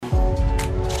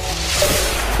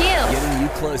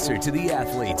closer to the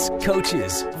athletes,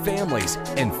 coaches, families,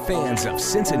 and fans of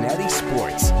Cincinnati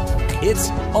sports.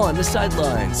 It's On the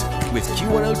Sidelines with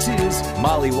Q102's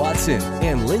Molly Watson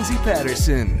and Lindsay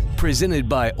Patterson. Presented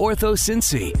by Ortho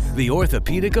Cincy, the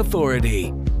orthopedic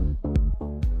authority.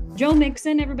 Joe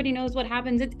Mixon, everybody knows what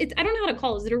happens. It's I don't know how to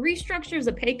call it. Is it a restructure? Is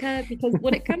it a pay cut? Because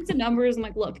when it comes to numbers, I'm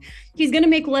like, look, he's going to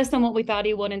make less than what we thought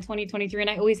he would in 2023. And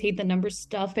I always hate the numbers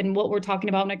stuff and what we're talking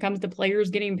about when it comes to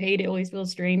players getting paid. It always feels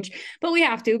strange, but we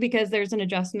have to because there's an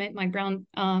adjustment. Mike Brown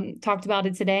talked about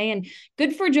it today, and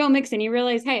good for Joe Mixon. You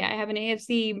realize, hey, I have an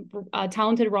AFC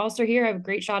talented roster here. I have a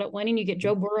great shot at winning. You get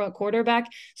Joe Burrow at quarterback.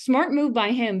 Smart move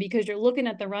by him because you're looking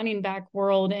at the running back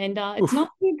world, and it's not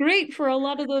too great for a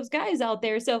lot of those guys out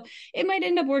there. So it might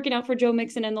end up working out for Joe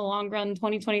Mixon in the long run in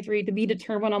 2023 to be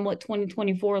determined on what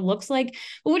 2024 looks like.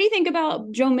 But what do you think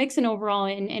about Joe Mixon overall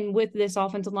and with this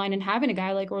offensive line and having a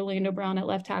guy like Orlando Brown at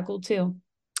left tackle too?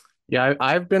 Yeah,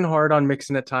 I've been hard on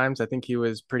Mixon at times. I think he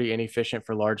was pretty inefficient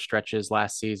for large stretches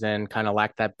last season, kind of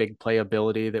lacked that big play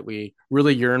ability that we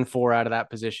really yearn for out of that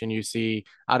position. You see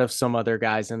out of some other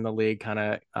guys in the league,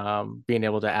 kind of being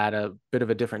able to add a bit of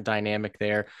a different dynamic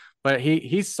there. But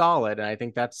he's solid, and I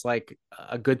think that's like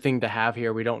a good thing to have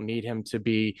here. We don't need him to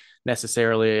be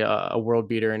necessarily a world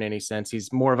beater in any sense.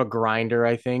 He's more of a grinder,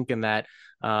 I think, in that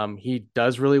he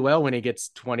does really well when he gets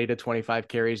 20 to 25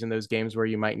 carries in those games where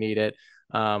you might need it.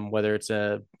 Whether it's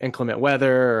inclement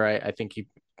weather, or I think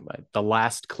the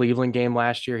last Cleveland game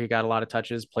last year, he got a lot of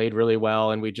touches, played really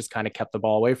well, and we just kind of kept the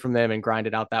ball away from them and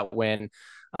grinded out that win.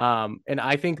 And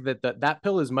I think that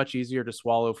pill is much easier to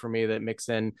swallow for me, that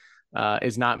Mixon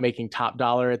is not making top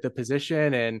dollar at the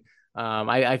position. And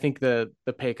I think the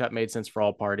pay cut made sense for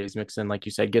all parties. Mixon, like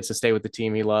you said, gets to stay with the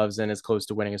team he loves and is close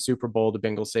to winning a Super Bowl. The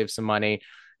Bengals save some money,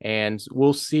 and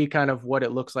we'll see kind of what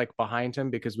it looks like behind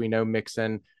him, because we know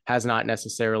Mixon has not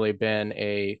necessarily been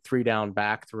a 3-down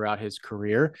back throughout his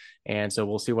career. And so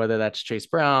we'll see whether that's Chase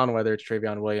Brown, whether it's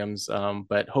Travion Williams,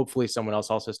 but hopefully someone else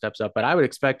also steps up. But I would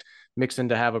expect Mixon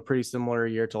to have a pretty similar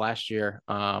year to last year.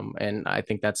 And I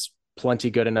think that's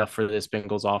plenty good enough for this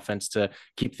Bengals offense to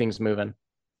keep things moving.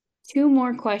 Two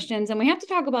more questions, and we have to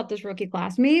talk about this rookie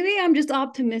class. Maybe I'm just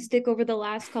optimistic over the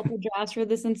last couple of drafts for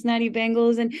the Cincinnati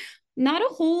Bengals, and not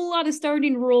a whole lot of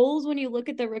starting roles when you look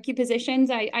at the rookie positions.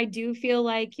 I do feel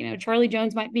like, Charlie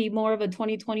Jones might be more of a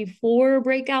 2024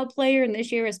 breakout player, and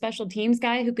this year a special teams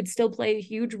guy who could still play a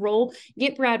huge role.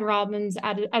 Get Brad Robbins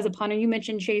as a punter. You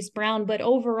mentioned Chase Brown, but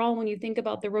overall, when you think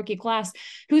about the rookie class,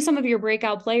 who's some of your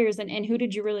breakout players, and who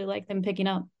did you really like them picking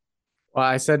up? Well,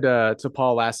 I said to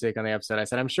Paul last week on the episode, I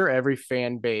said, I'm sure every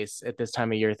fan base at this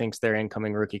time of year thinks their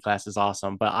incoming rookie class is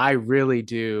awesome, but I really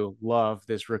do love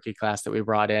this rookie class that we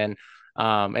brought in.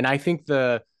 And I think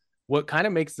what kind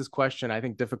of makes this question, I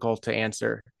think, difficult to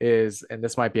answer is, and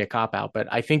this might be a cop out, but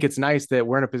I think it's nice that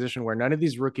we're in a position where none of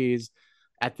these rookies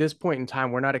at this point in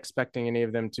time, we're not expecting any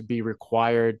of them to be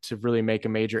required to really make a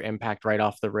major impact right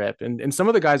off the rip. And some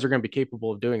of the guys are going to be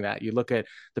capable of doing that. You look at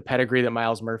the pedigree that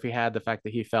Myles Murphy had, the fact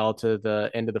that he fell to the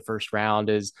end of the first round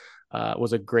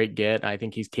was a great get. I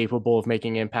think he's capable of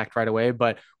making impact right away.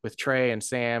 But with Trey and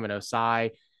Sam and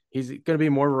Osai, he's going to be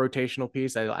more of a rotational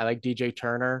piece. I like DJ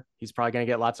Turner. He's probably going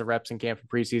to get lots of reps in camp and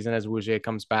preseason as Wujie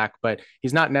comes back, but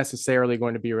he's not necessarily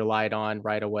going to be relied on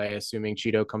right away, assuming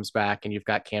Cheeto comes back and you've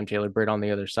got Cam Taylor-Britt on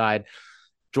the other side.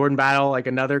 Jordan Battle, like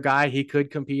another guy, he could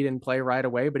compete and play right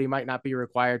away, but he might not be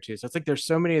required to. So it's like there's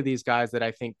so many of these guys that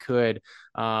I think could.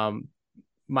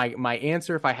 My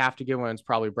answer, if I have to give one, is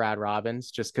probably Brad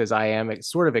Robbins, just because I am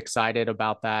sort of excited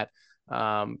about that.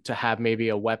 To have maybe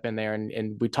a weapon there.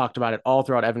 And we talked about it all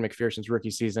throughout Evan McPherson's rookie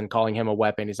season, calling him a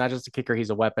weapon. He's not just a kicker,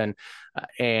 he's a weapon.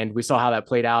 And we saw how that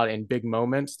played out in big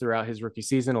moments throughout his rookie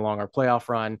season along our playoff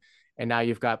run. And now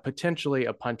you've got potentially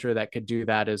a punter that could do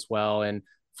that as well and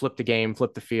flip the game,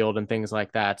 flip the field, and things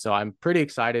like that. So I'm pretty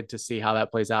excited to see how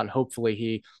that plays out. And hopefully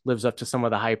he lives up to some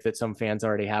of the hype that some fans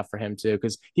already have for him too,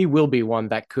 because he will be one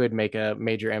that could make a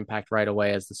major impact right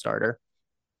away as the starter.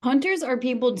 Punters are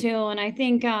people too, and I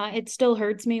think it still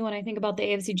hurts me when I think about the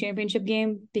AFC Championship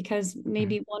game, because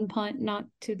maybe one punt not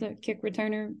to the kick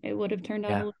returner, it would have turned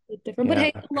out a little bit different. But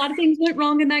hey, a lot of things went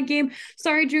wrong in that game.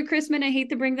 Sorry, Drew Chrisman, I hate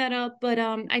to bring that up, but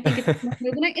I think it's a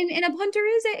move. And a punter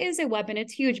is a weapon.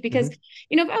 It's huge because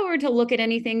if I were to look at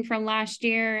anything from last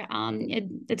year,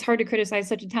 it's hard to criticize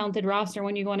such a talented roster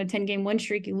when you go on a 10-game win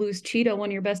streak. You lose Cheeto, one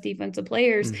of your best defensive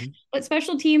players, but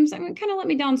special teams, kind of let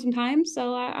me down sometimes.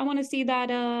 So I want to see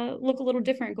that. Look a little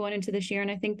different going into this year, and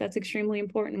I think that's extremely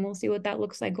important, and we'll see what that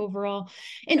looks like overall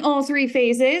in all three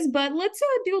phases. But let's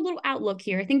do a little outlook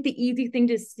here. I think the easy thing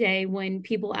to say when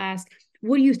people ask,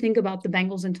 What do you think about the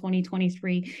Bengals in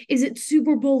 2023? Is it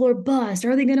Super Bowl or bust?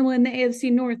 Are they going to win the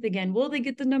AFC North again? Will they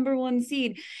get the number one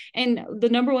seed? And the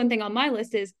number one thing on my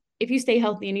list is, if you stay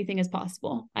healthy, anything is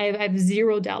possible. I have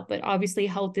zero doubt, but obviously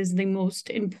health is the most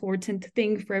important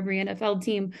thing for every NFL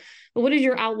team. But what is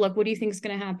your outlook? What do you think is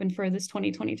going to happen for this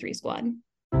 2023 squad?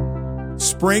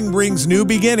 Spring brings new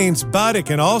beginnings, but it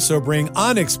can also bring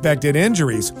unexpected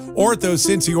injuries. Ortho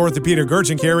Cincy Orthopedic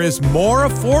Urgent Care is more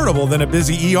affordable than a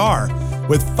busy ER.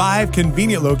 With 5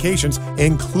 convenient locations,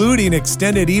 including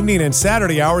extended evening and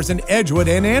Saturday hours in Edgewood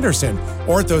and Anderson,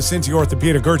 Ortho Cincy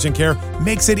Orthopedic Urgent Care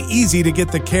makes it easy to get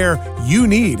the care you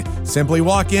need. Simply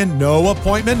walk in, no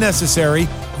appointment necessary.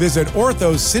 Visit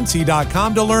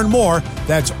orthocincy.com to learn more.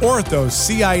 That's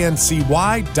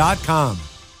orthocincy.com.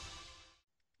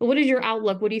 What is your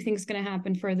outlook? What do you think is going to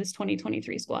happen for this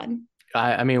 2023 squad?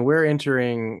 I mean, we're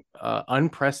entering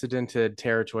unprecedented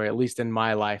territory, at least in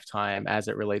my lifetime, as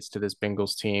it relates to this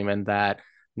Bengals team, and that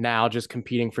now just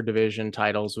competing for division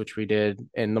titles, which we did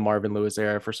in the Marvin Lewis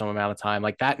era for some amount of time,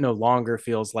 like that no longer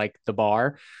feels like the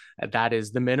bar. That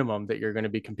is the minimum that you're going to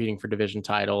be competing for division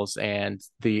titles. And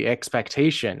the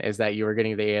expectation is that you are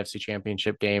getting the AFC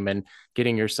Championship game and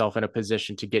getting yourself in a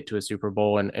position to get to a Super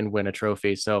Bowl and win a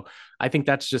trophy. So I think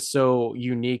that's just so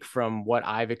unique from what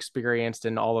I've experienced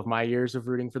in all of my years of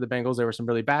rooting for the Bengals. There were some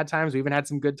really bad times. We even had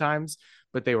some good times,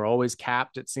 but they were always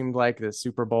capped. It seemed like the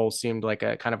Super Bowl seemed like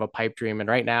a kind of a pipe dream. And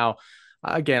right now,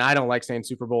 again, I don't like saying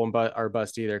Super Bowl or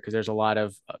bust either, because there's a lot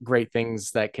of great things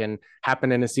that can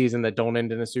happen in a season that don't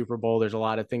end in a Super Bowl. There's a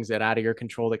lot of things that out of your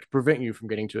control that could prevent you from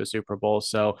getting to a Super Bowl.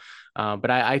 So,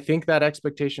 but I think that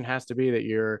expectation has to be that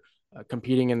you're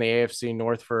competing in the AFC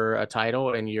North for a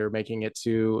title and you're making it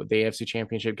to the AFC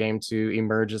Championship game to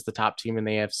emerge as the top team in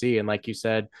the AFC. And like you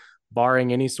said,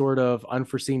 barring any sort of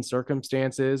unforeseen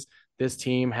circumstances, this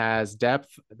team has depth,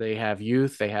 they have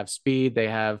youth, they have speed, they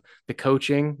have the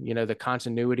coaching, the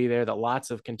continuity there that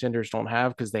lots of contenders don't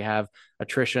have because they have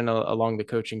attrition along the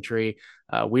coaching tree.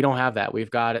 We don't have that. We've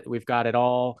got it. We've got it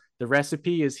all. The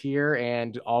recipe is here,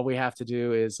 and all we have to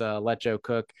do is let Joe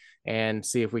cook and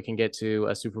see if we can get to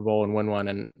a Super Bowl and win one.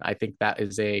 And I think that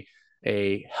is a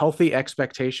healthy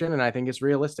expectation, and I think it's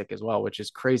realistic as well, which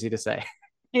is crazy to say.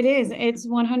 It is. It's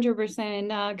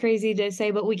 100% crazy to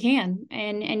say, but we can.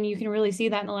 And you can really see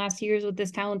that in the last years with this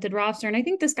talented roster. And I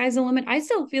think the sky's the limit. I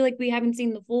still feel like we haven't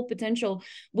seen the full potential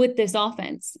with this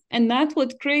offense. And that's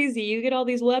what's crazy. You get all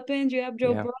these weapons, you have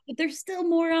Joe Burrow, but there's still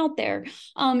more out there.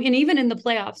 And even in the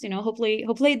playoffs,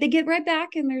 hopefully they get right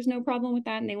back and there's no problem with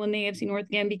that. And they win the AFC North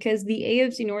again, because the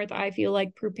AFC North, I feel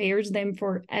like, prepares them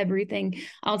for everything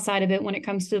outside of it when it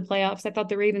comes to the playoffs. I thought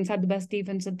the Ravens had the best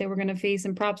defense that they were going to face,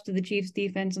 and props to the Chiefs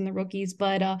defense and the rookies,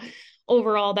 but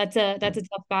overall that's a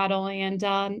tough battle, and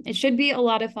it should be a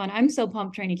lot of fun. I'm so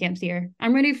pumped training camp's here.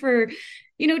 I'm ready for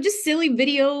just silly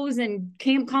videos and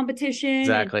camp competition.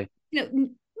 Exactly. And,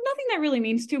 nothing that really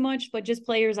means too much, but just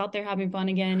players out there having fun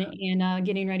again and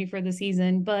getting ready for the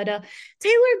season. But Taylor,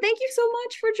 thank you so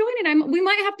much for joining. We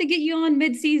might have to get you on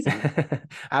mid-season.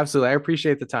 Absolutely. I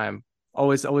appreciate the time.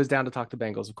 Always down to talk to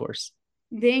Bengals, of course.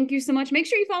 Thank you so much. Make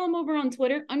sure you follow him over on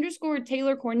Twitter,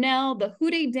 _Taylor Cornell, the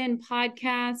Who Dey Den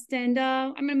podcast. And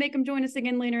I'm going to make him join us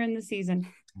again later in the season.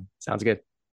 Sounds good.